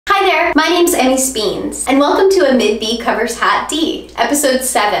there! My name's Emmy Speens, and welcome to A Mid-B Covers HoT, Episode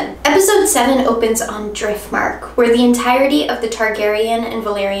 7. Episode 7 opens on Driftmark, where the entirety of the Targaryen and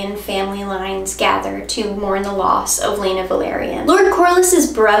Valyrian family lines gather to mourn the loss of Laena Velaryon. Lord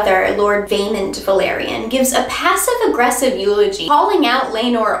Corlys's brother, Lord Vaemond Velaryon, gives a passive-aggressive eulogy, calling out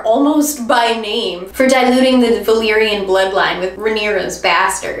Laenor almost by name for diluting the Valyrian bloodline with Rhaenyra's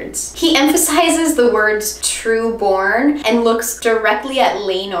bastards. He emphasizes the words true-born and looks directly at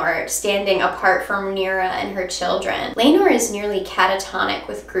Laenor, standing apart from Rhaenyra and her children. Laenor is nearly catatonic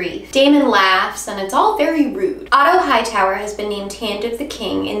with grief. Daemon laughs, and it's all very rude. Otto Hightower has been named Hand of the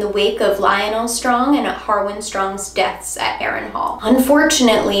King in the wake of Lionel Strong and Harwin Strong's deaths at Harrenhal.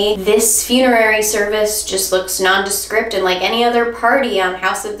 Unfortunately, this funerary service just looks nondescript and like any other party on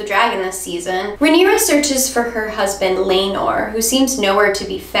House of the Dragon this season. Rhaenyra searches for her husband Laenor, who seems nowhere to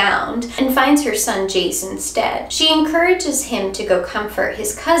be found, and finds her son Jace instead. She encourages him to go comfort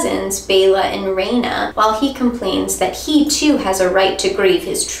his cousins Baela and Rhaena, while he complains that he too has a right to grieve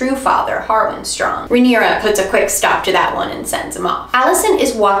his true father, Harwin Strong. Rhaenyra puts a quick stop to that one and sends him off. Alicent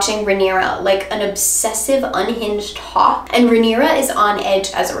is watching Rhaenyra like an obsessive, unhinged hawk, and Rhaenyra is on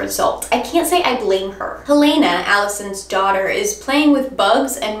edge as a result. I can't say I blame her. Helena, Alicent's daughter, is playing with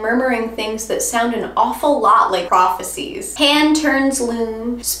bugs and murmuring things that sound an awful lot like prophecies. Hand turns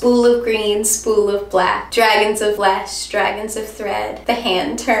loom, spool of green, spool of black, dragons of flesh, dragons of thread, the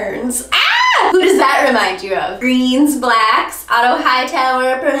hand turns. Ah! Who does that remind you of? Greens, blacks, Otto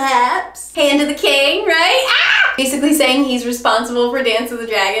Hightower perhaps? Hand of the King, right? Ah! Basically saying he's responsible for Dance of the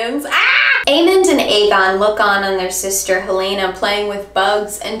Dragons. Ah! Aemond and Aegon look on their sister Helena playing with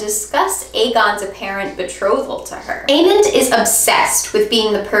bugs and discuss Aegon's apparent betrothal to her. Aemond is obsessed with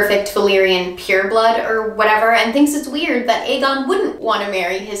being the perfect Valyrian pureblood or whatever and thinks it's weird that Aegon wouldn't want to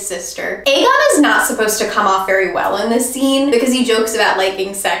marry his sister. Aegon is not supposed to come off very well in this scene because he jokes about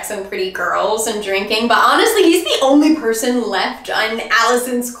liking sex and pretty girls and drinking, but honestly he's the only person left on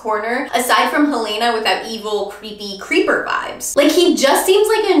Alicent's corner aside from Helena without evil, creepy creeper vibes. Like, he just seems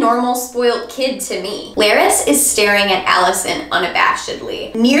like a normal spoiled kid to me. Larys is staring at Alicent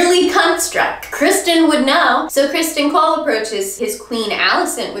unabashedly, nearly cunt-struck. Criston would know. So Criston Cole approaches his queen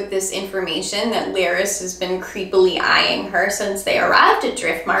Alicent with this information that Larys has been creepily eyeing her since they arrived at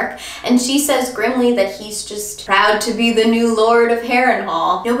Driftmark, and she says grimly that he's just proud to be the new Lord of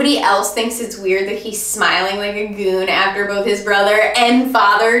Harrenhal. Nobody else thinks it's weird that he's smiling like a goon after both his brother and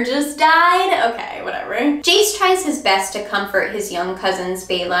father just died? Okay, whatever. Jace tries his best to comfort his young cousins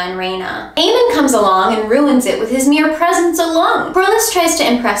Baela and Rhaena. Aemond comes along and ruins it with his mere presence alone. Corlys tries to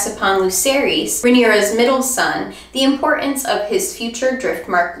impress upon Lucerys, Rhaenyra's middle son, the importance of his future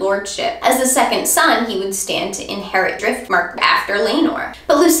Driftmark lordship. As the second son, he would stand to inherit Driftmark after Laenor.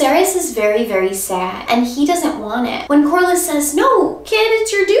 But Lucerys is very, very sad, and he doesn't want it. When Corlys says, "No, kid,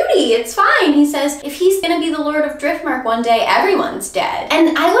 it's your duty, it's fine," he says, if he's gonna be the Lord of Driftmark one day, everyone's dead.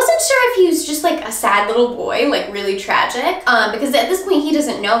 And I wasn't sure if he was just like a sad little boy, like really tragic, because at this point he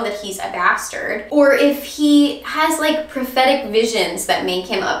doesn't know that he's a bastard, or if he has like prophetic visions that make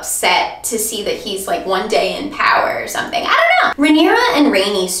him upset to see that he's like one day in power or something. I don't know. Rhaenyra and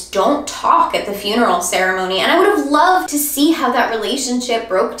Rhaenys don't talk at the funeral ceremony, and I would have loved to see how that relationship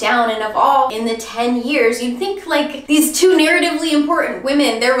broke down and evolved in the 10 years. You'd think like these two narratively important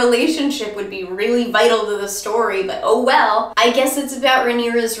women, their relationship would be really vital to the story, but oh well. I guess it's about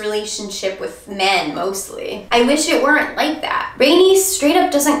Rhaenyra's relationship with men mostly. I wish it weren't like that. Rhaenys straight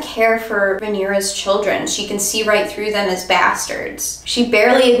up doesn't care for Rhaenyra's children. She can see right through them as bastards. She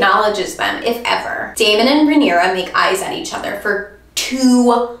barely acknowledges them, if ever. Daemon and Rhaenyra make eyes at each other for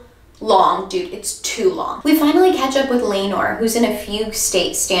too long. Dude, it's too long. We finally catch up with Laenor, who's in a fugue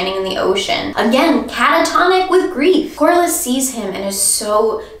state standing in the ocean. Again, catatonic with grief. Corlys sees him and is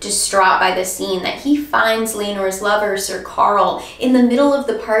so distraught by the scene that he finds Laenor's lover, Sir Carl, in the middle of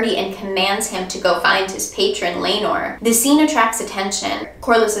the party and commands him to go find his patron, Laenor. The scene attracts attention.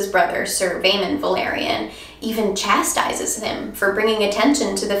 Corlys's brother, Sir Vaemond Velaryon, even chastises him for bringing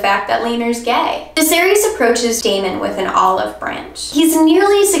attention to the fact that Laenor's gay. Viserys approaches Daemon with an olive branch. He's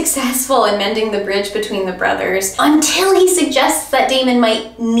nearly successful in mending the bridge between the brothers until he suggests that Daemon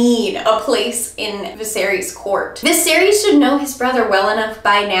might need a place in Viserys' court. Viserys should know his brother well enough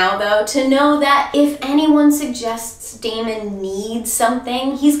by now, though, to know that if anyone suggests thinks Daemon needs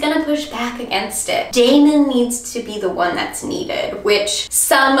something, he's gonna push back against it. Daemon needs to be the one that's needed, which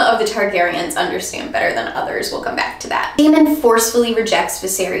some of the Targaryens understand better than others. We'll come back to that. Daemon forcefully rejects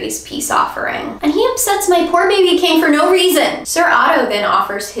Viserys' peace offering, and he upsets my poor baby king for no reason. Sir Otto then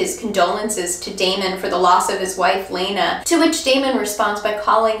offers his condolences to Daemon for the loss of his wife Laena, to which Daemon responds by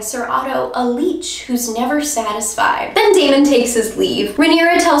calling Sir Otto a leech who's never satisfied. Then Daemon takes his leave.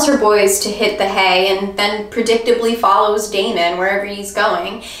 Rhaenyra tells her boys to hit the hay and then predictably follows Daemon wherever he's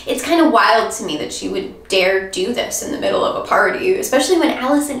going. It's kind of wild to me that she would dare do this in the middle of a party, especially when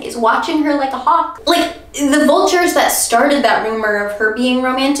Alicent is watching her like a hawk. Like, the vultures that started that rumor of her being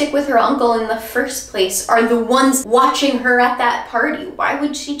romantic with her uncle in the first place are the ones watching her at that party. Why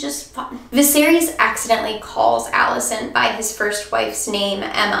would she just Viserys accidentally calls Alicent by his first wife's name,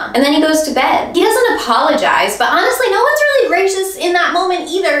 Emma, and then he goes to bed. He doesn't apologize, but honestly, no one's really gracious in that moment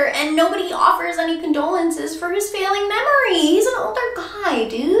either, and nobody offers any condolences for his failing memory. He's an older guy,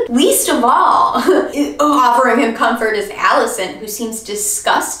 dude. Least of all, offering him comfort is Alicent, who seems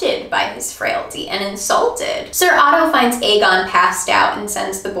disgusted by his frailty and insulted. Sir Otto finds Aegon passed out and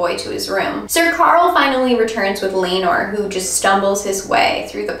sends the boy to his room. Sir Carl finally returns with Laenor, who just stumbles his way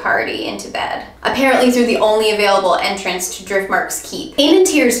through the party into bed, apparently through the only available entrance to Driftmark's keep. Aemon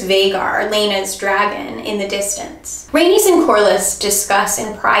hears Vhagar, Laena's dragon, in the distance. Rhaenys and Corlys discuss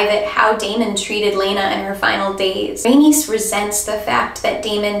in private how Daemon treated Laena in her final days. Rhaenys resents the fact that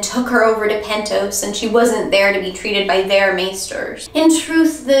Daemon took her over to Pentos and she wasn't there to be treated by their maesters. In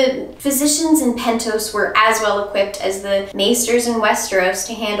truth, the physicians in Pentos were as well equipped as the maesters in Westeros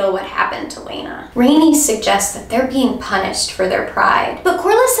to handle what happened to Laena. Rhaenys suggests that they're being punished for their pride, but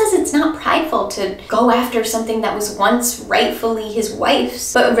Corlys says it's not prideful to go after something that was once rightfully his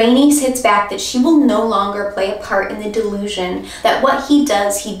wife's. But Rhaenys hits back that she will no longer play a part in the delusion that what he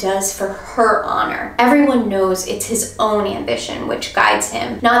does for her honor. Everyone knows it's his own ambition which guides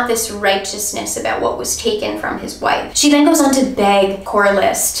him, not this righteousness about what was taken from his wife. She then goes on to beg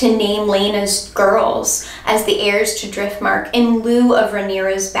Corlys to name Laena's girls as the heirs to Driftmark in lieu of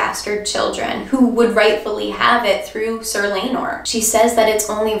Rhaenyra's bastard children, who would rightfully have it through Sir Laenor. She says that it's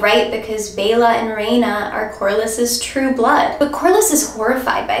only right because Baela and Rhaena are Corlys's true blood. But Corlys is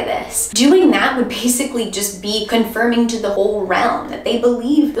horrified by this. Doing that would basically just be confirming to the whole realm that they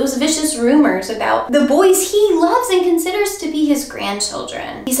believe those vicious rumors about the boys he loves and considers to be his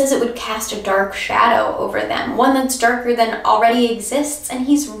grandchildren. He says it would cast a dark shadow over them, one that's darker than already exists, and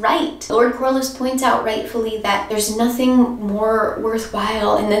he's right. Lord Corlys points out rightfully that there's nothing more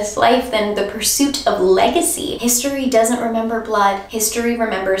worthwhile in this life than the pursuit of legacy. History doesn't remember blood, history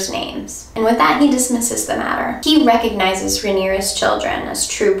remembers names. And with that, he dismisses the matter. He recognizes Rhaenyra's children as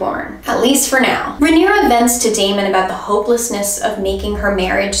true-born, at least for now. Rhaenyra vents to Daemon about the hopelessness of making her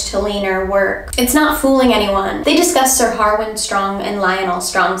marriage to Laenor work. It's not fooling anyone. They discuss Sir Harwin Strong and Lionel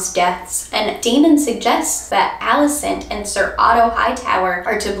Strong's deaths, and Daemon suggests that Alicent and Sir Otto Hightower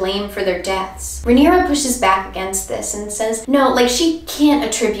are to blame for their deaths. Rhaenyra pushes back against this and says, no, like, she can't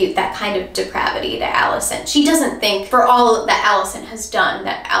attribute that kind of depravity to Alicent. She doesn't think, for all that Alicent has done,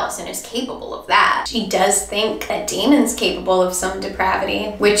 that Alicent is capable of that. She does think that Daemon's capable of some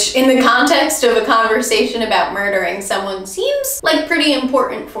depravity, which in the context of a conversation about murdering someone seems like pretty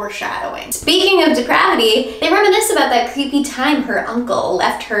important foreshadowing. Speaking of depravity, they reminisce about that creepy time her uncle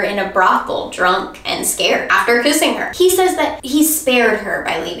left her in a brothel drunk and scared after kissing her. He says that he spared her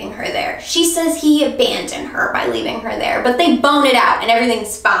by leaving her there. She says he abandoned her by leaving her there, but they bone it out and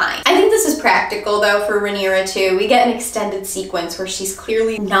everything's fine. I think this is practical though for Rhaenyra too. We get an extended sequence where she's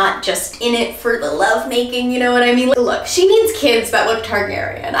clearly not just in it for the lovemaking, you know what I mean? Look, she needs kids that look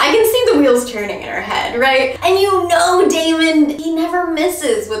Targaryen. I can see the wheels turning in her head, right? And you know Daemon, he never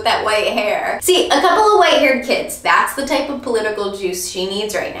misses with that white hair. See, a couple of white-haired kids, that's the type of political juice she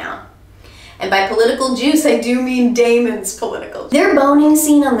needs right now. And by political juice, I do mean Daemon's political juice. Their boning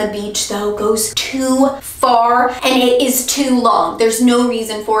scene on the beach, though, goes too far, and it is too long. There's no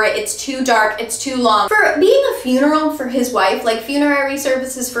reason for it. It's too dark. It's too long. For being a funeral for his wife, like funerary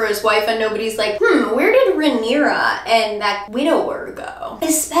services for his wife, and nobody's like, where did Rhaenyra and that widower go?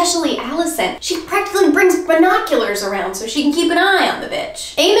 Especially Alicent. She practically brings binoculars around so she can keep an eye on the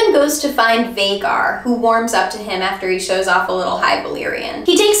bitch. Aemon goes to find Vhagar, who warms up to him after he shows off a little High Valyrian.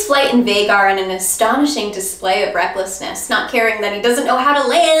 He takes flight in Vhagar in an astonishing display of recklessness, not caring that he doesn't know how to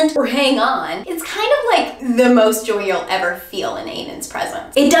land or hang on. It's kind of like the most joy you'll ever feel in Aemon's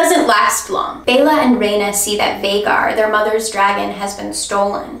presence. It doesn't last long. Baela and Rhaena see that Vhagar, their mother's dragon, has been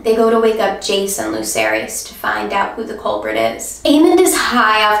stolen. They go to wake up Jace and Lucerys to find out who the culprit is. Aemon is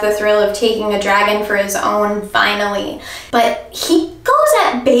high off the thrill of taking a dragon for his own, finally, but he goes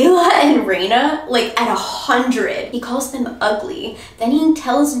at had Bela and Rhaena like at 100. He calls them ugly. Then he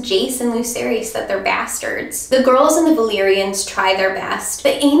tells Jace and Lucerys that they're bastards. The girls and the Valyrians try their best,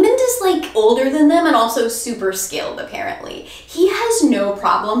 but Aemond is like older than them and also super skilled apparently. He has no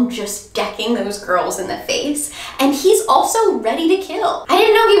problem just decking those girls in the face, and he's also ready to kill. I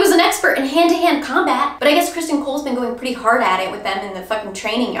didn't know he was an expert in hand-to-hand combat, but I guess Kristen Cole's been going pretty hard at it with them in the fucking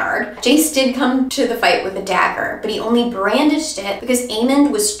training yard. Jace did come to the fight with a dagger, but he only brandished it because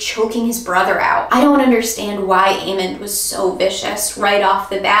Aemond was choking his brother out. I don't understand why Aemond was so vicious right off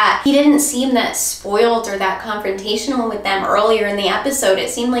the bat. He didn't seem that spoiled or that confrontational with them earlier in the episode. It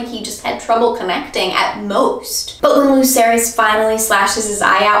seemed like he just had trouble connecting at most. But when Lucerys finally slashes his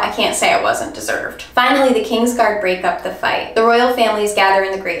eye out, I can't say it wasn't deserved. Finally, the Kingsguard break up the fight. The royal families gather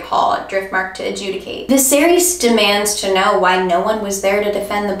in the Great Hall at Driftmark to adjudicate. Viserys demands to know why no one was there to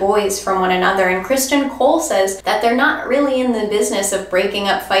defend the boys from one another, and Kristen Cole says that they're not really in the business of breaking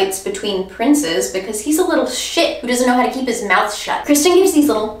up fights between princes because he's a little shit who doesn't know how to keep his mouth shut. Kristen gives these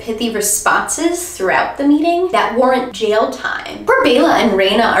little pithy responses throughout the meeting that warrant jail time. Poor Bela and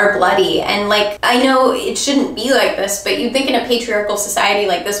Rhaena are bloody, and like, I know it shouldn't be like this, but you'd think in a patriarchal society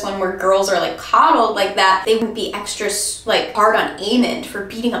like this one where girls are like coddled like that, they would be extra like hard on Aemond for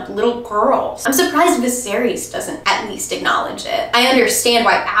beating up little girls. I'm surprised Viserys doesn't at least acknowledge it. I understand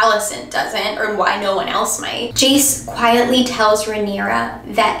why Alicent doesn't, or why no one else might. Jace quietly tells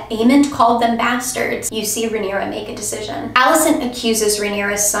Rhaenyra that Aemond called them bastards. You see Rhaenyra make a decision. Alicent accuses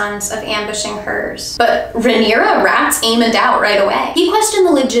Rhaenyra's sons of ambushing hers, but Rhaenyra rats Aemond out right away. He questioned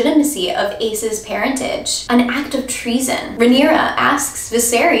the legitimacy of Ace's parentage, an act of treason. Rhaenyra asks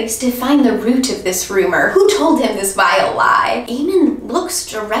Viserys to find the root of this rumor. Who told him this vile lie? Aemond looks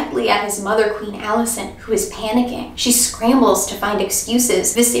directly at his mother, Queen Alicent, who is panicking. She scrambles to find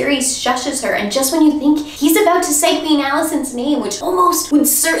excuses. Viserys shushes her, and just when you think he's about to say Queen Alicent's name, which almost would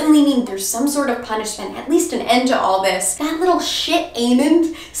certainly mean there's some sort of punishment, at least an end to all this, that little shit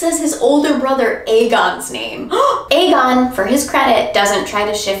Aemond says his older brother Aegon's name. Aegon, for his credit, doesn't try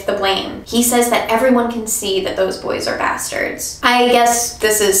to shift the blame. He says that everyone can see that those boys are bastards. I guess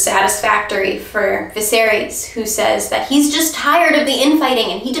this is satisfactory for Viserys, who says that he's just tired of the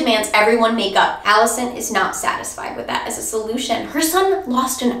infighting and he demands everyone make up. Alicent is not satisfied with that as a solution. Her son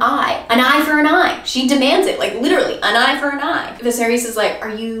lost an eye for an eye. She demands it, like literally, an eye for an eye. Viserys is like,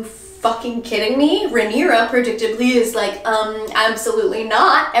 are you fucking kidding me? Rhaenyra predictably is like, absolutely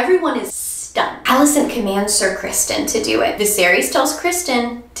not. Everyone is stunned. Alicent commands Sir Criston to do it. Viserys tells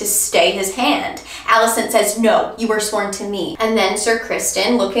Criston to stay his hand. Alicent says, no, you are sworn to me. And then Sir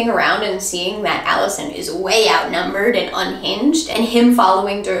Criston, looking around and seeing that Alicent is way outnumbered and unhinged, and him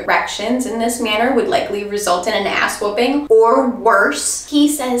following directions in this manner would likely result in an ass whooping, or worse, he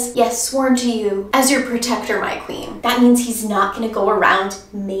says, yes, sworn to you as your protector, my queen. That means he's not gonna go around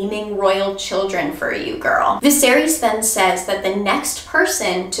maiming royal children for you, girl. Viserys then says that the next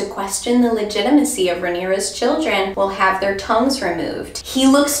person to question the legitimacy of Rhaenyra's children will have their tongues removed. He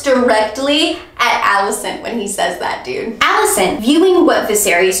looks directly at Alicent when he says that, dude. Alicent, viewing what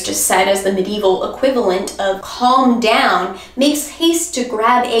Viserys just said as the medieval equivalent of calm down, makes haste to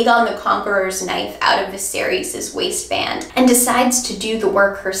grab Aegon the Conqueror's knife out of Viserys' waistband and decides to do the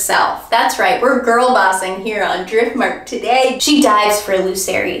work herself. That's right, we're girl bossing here on Driftmark today. She dives for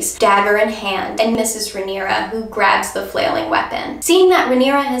Lucerys, dagger in hand, and misses Rhaenyra, who grabs the flailing weapon. Seeing that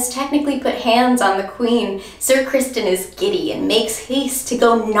Rhaenyra has technically put hands on the queen, Sir Criston is giddy and makes haste to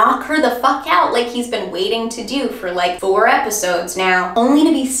go knock her the fuck out like he's been waiting to do for like 4 episodes now, only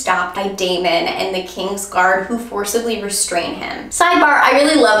to be stopped by Daemon and the Kingsguard, who forcibly restrain him. Sidebar, I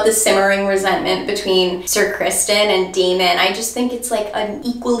really love the simmering resentment between Sir Criston and Daemon. I just think it's like an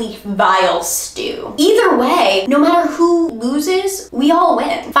equally vile stew. Either way, no matter who loses, we all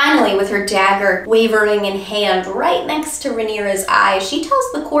win. Finally, with her dagger wavering in hand right next to Rhaenyra's eye, she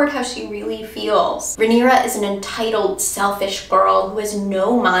tells the court how she really feels. Rhaenyra is an entitled, selfish girl who has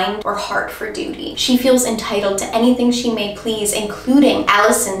no mind or heart for duty. She feels entitled to anything she may please, including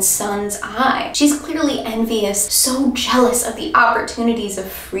Alicent's son's eye. She's clearly envious, so jealous of the opportunities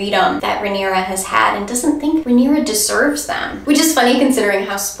of freedom that Rhaenyra has had, and doesn't think Rhaenyra deserves them. Which is funny considering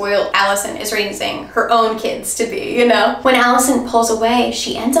how spoiled Alicent is raising her own kids to be, you know? When Alicent pulls away,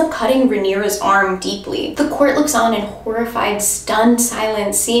 she ends up cutting Rhaenyra's arm deeply. The court looks on in horrified, stunned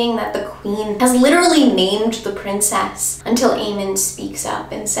silence, seeing that the queen has literally named the princess until Aemon speaks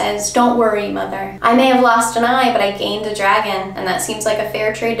up and says, "Don't worry, mother. I may have lost an eye, but I gained a dragon, and that seems like a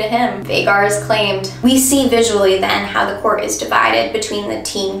fair trade to him." Vhagar is claimed. We see visually then how the court is divided between the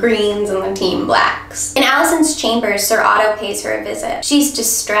Team Greens and the Team Blacks. In Alicent's chambers, Sir Otto pays her a visit. She's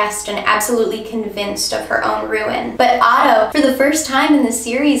distressed and absolutely convinced of her own ruin. But Otto, for the first time in the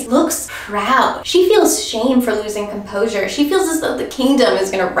series, looks proud. She feels shame for losing composure. She feels as though the kingdom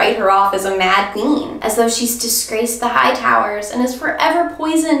is going to write her off as a mad queen, as though she's disgraced the High Towers and has forever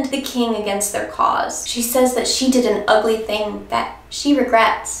poisoned the king against their cause. She says that she did an ugly thing that she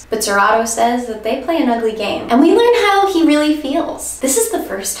regrets. But Sir Otto says that they play an ugly game. And we learn how he really feels. This is the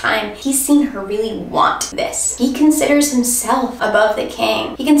first time he's seen her really want this. He considers himself above the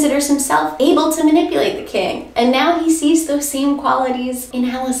king. He considers himself able to manipulate the king. And now he sees those same qualities in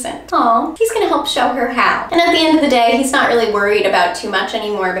Alicent. Aw, he's gonna help show her how. And at the end of the day, he's not really worried about too much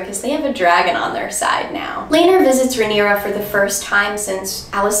anymore because they have a dragon on their side now. Laenor visits Rhaenyra for the first time since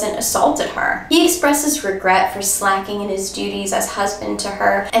Alicent assaulted her. He expresses regret for slacking in his duties as husband to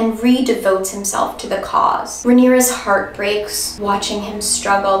her and re-devotes himself to the cause. Rhaenyra's heart breaks watching him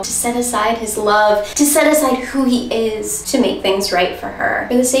struggle to set aside his love, to set aside who he is, to make things right for her,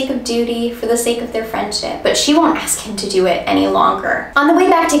 for the sake of duty, for the sake of their friendship. But she won't ask him to do it any longer. On the way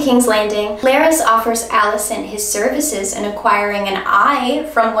back to King's Landing, Larys offers Alicent his services in acquiring an eye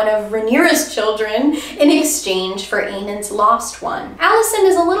from one of Rhaenyra's children in exchange for Aemon's lost one. Alicent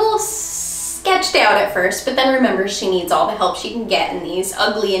is a little sketched out at first, but then remembers she needs all the help she can get in these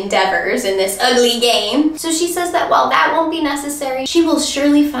ugly endeavors in this ugly game. So she says that while that won't be necessary, she will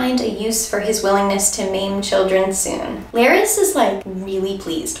surely find a use for his willingness to maim children soon. Larys is like really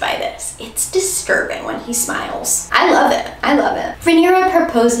pleased by this. It's disturbing when he smiles. I love it. I love it. Rhaenyra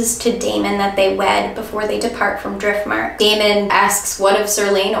proposes to Daemon that they wed before they depart from Driftmark. Daemon asks what of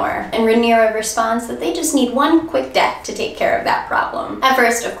Sir Laenor, and Rhaenyra responds that they just need one quick death to take care of that problem. At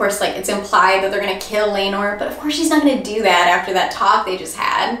first, of course, like it's implied that they're gonna kill Laenor, but of course she's not gonna do that after that talk they just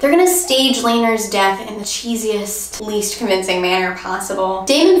had. They're gonna stage Laenor's death in the cheesiest, least convincing manner possible.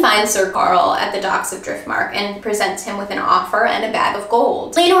 Daemon finds Sir Qarl at the docks of Driftmark and presents him with an offer and a bag of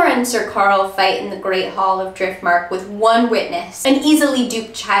gold. Laenor and Sir Qarl fight in the Great Hall of Driftmark with one witness, an easily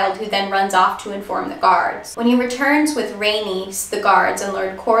duped child who then runs off to inform the guards. When he returns with Rhaenys, the guards, and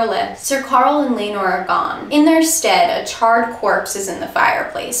Lord Corlys, Sir Qarl and Laenor are gone. In their stead, a charred corpse is in the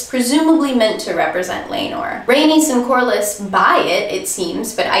fireplace, presumably meant to represent Laenor. Rhaenys and Corlys buy it, it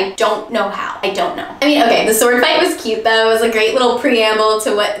seems, but I don't know how. I don't know. I mean, okay, the sword fight was cute though. It was a great little preamble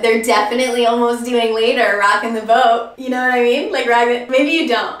to what they're definitely almost doing later, rocking the boat. You know what I mean? Like, maybe you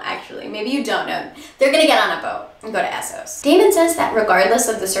don't, actually. Maybe you don't know. They're gonna get on a boat and go to Essos. Daemon says that regardless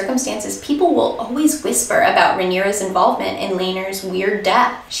of the circumstances, people will always whisper about Rhaenyra's involvement in Laenor's weird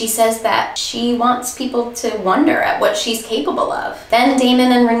death. She says that she wants people to wonder at what she's capable of. Then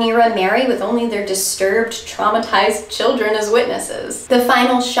Daemon and Rhaenyra marry with only their disturbed, traumatized children as witnesses. The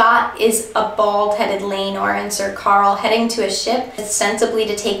final shot is a bald-headed Laenor and Sir Qarl heading to a ship ostensibly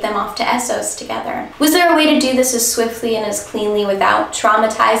to take them off to Essos together. Was there a way to do this as swiftly and as cleanly without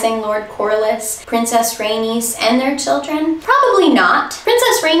traumatizing Lord Corlys, Princess Rhaenys, and their children? Probably not.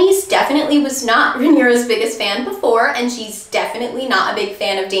 Princess Rhaenys definitely was not Rhaenyra's biggest fan before, and she's definitely not a big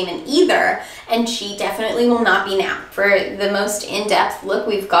fan of Daemon either, and she definitely will not be now. For the most in-depth look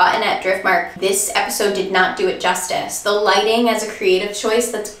we've gotten at Driftmark, this episode did not do it justice. The lighting as a creative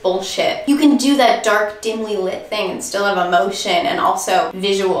choice, that's bullshit. You can do that dark, dimly lit thing and still have emotion and also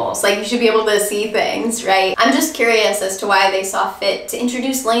visuals. Like, you should be able to see things, right? I'm just curious as to why they saw fit to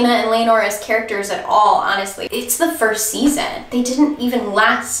introduce Laena and Laenor as characters at all, honestly. It's the first season. They didn't even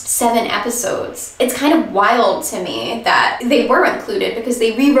last 7 episodes. It's kind of wild to me that they were included because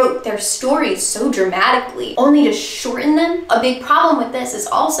they rewrote their stories so dramatically, only to shorten them. A big problem with this is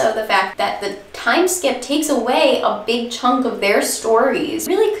also the fact that the time skip takes away a big chunk of their stories.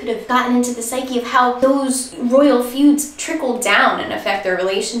 Really could have gotten into the psyche of how those royal feuds trickle down and affect their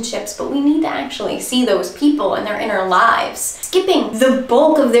relationships, but we need to actually see those people and their inner lives. Skipping the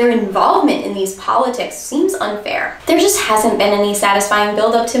bulk of their involvement in these politics seems unfair. There just hasn't been any satisfying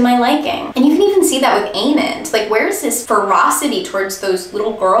build-up to my liking. And you can even see that with Aemond. Like, where's his ferocity towards those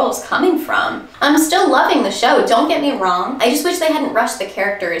little girls coming from? I'm still loving the show, don't get me wrong. I just wish they hadn't rushed the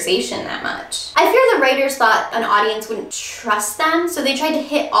characterization that much. I fear the writers thought an audience wouldn't trust them, so they tried to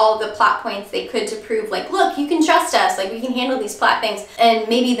hit all the plot points they could to prove, like, look, you can trust us, like, we can handle these plot things, and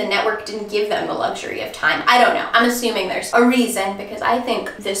maybe the network didn't give them the luxury of time. I don't know. I'm assuming there's a reason, because I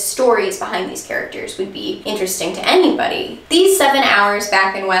think the stories behind these characters would be interesting to anybody. These 7 hours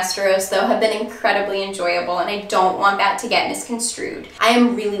back in Westeros Westeros, though, have been incredibly enjoyable, and I don't want that to get misconstrued. I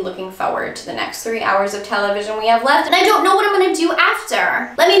am really looking forward to the next 3 hours of television we have left, and I don't know what I'm gonna do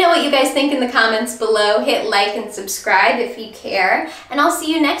after. Let me know what you guys think in the comments below. Hit like and subscribe if you care, and I'll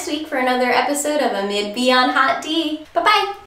see you next week for another episode of A Mid-B on HoT. Bye-bye!